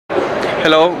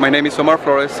Hello, my name is Omar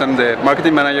Flores. I'm the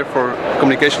marketing manager for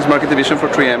Communications Market Division for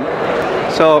 3M.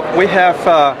 So we have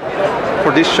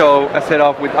for this show a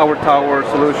setup with our tower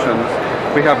solutions.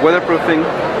 We have weatherproofing,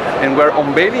 and we're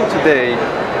unveiling today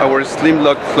our slim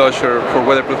lock closure for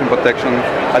weatherproofing protection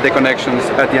at the connections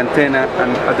at the antenna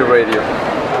and at the radio.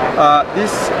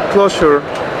 This closure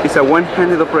is a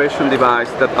one-handed operation device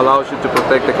that allows you to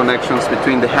protect the connections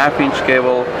between the half-inch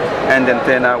cable and the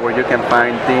antenna, where you can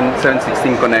find DIN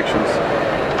 716 connections.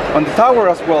 On the tower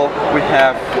as well, we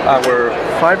have our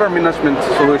fiber management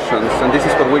solutions, and this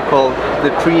is what we call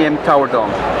the 3M Tower Dome.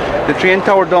 The 3M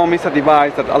Tower Dome is a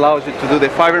device that allows you to do the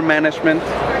fiber management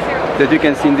that you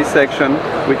can see in this section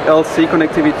with LC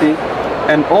connectivity,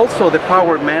 and also the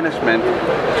power management.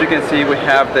 As you can see, we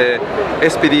have the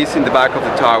SPDs in the back of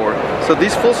the tower. So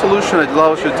this full solution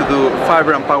allows you to do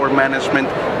fiber and power management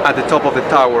at the top of the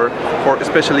tower for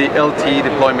especially LTE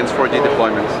deployments, 4G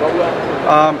deployments.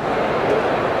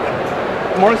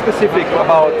 More specific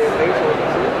about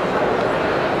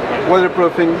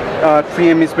weatherproofing,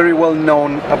 3M is very well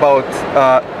known about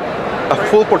a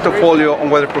full portfolio on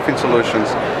weatherproofing solutions.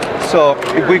 So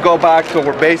if we go back to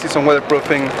our basis on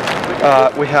weatherproofing,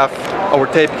 we have our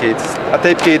tape kits. A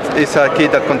tape kit is a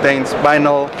kit that contains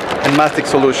vinyl and mastic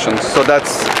solutions. So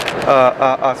that's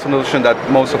a solution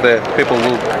that most of the people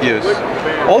will use.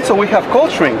 Also, we have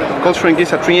cold shrink. Cold shrink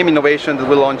is a 3M innovation that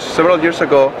we launched several years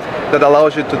ago that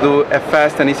allows you to do a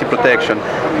fast and easy protection.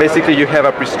 Basically, you have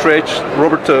a pre-stretched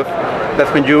rubber tube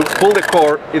that when you pull the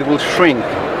cord, it will shrink,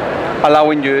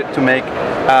 allowing you to make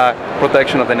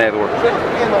protection of the network.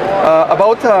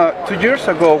 About 2 years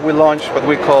ago, we launched what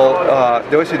we call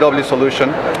the Ecw Solution,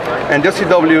 and the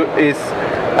Ecw is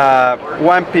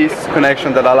one-piece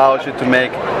connection that allows you to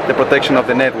make the protection of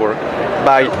the network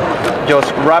by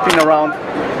just wrapping around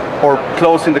or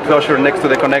closing the closure next to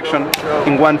the connection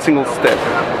in one single step,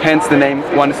 hence the name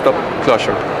one-stop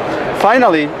closure.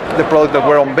 Finally, the product that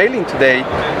we're unveiling today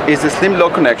is the Slim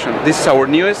Lock connection. This is our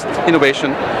newest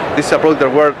innovation. This is a product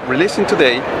that we're releasing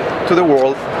today to the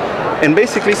world, and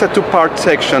basically it's a two-part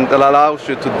section that allows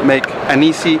you to make an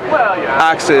easy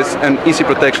access and easy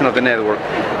protection of the network.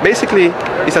 Basically,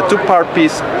 it's a two-part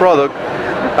piece product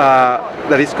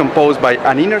that is composed by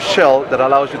an inner shell that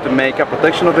allows you to make a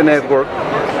protection of the network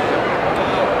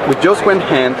with just one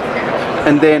hand,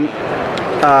 and then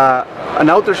an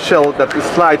outer shell that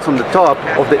slides on the top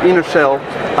of the inner shell,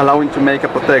 allowing to make a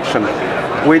protection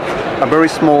with a very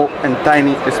small and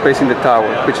tiny space in the tower,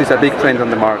 which is a big trend on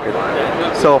the market.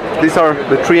 So these are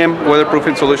the 3M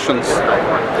weatherproofing solutions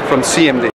from CMD.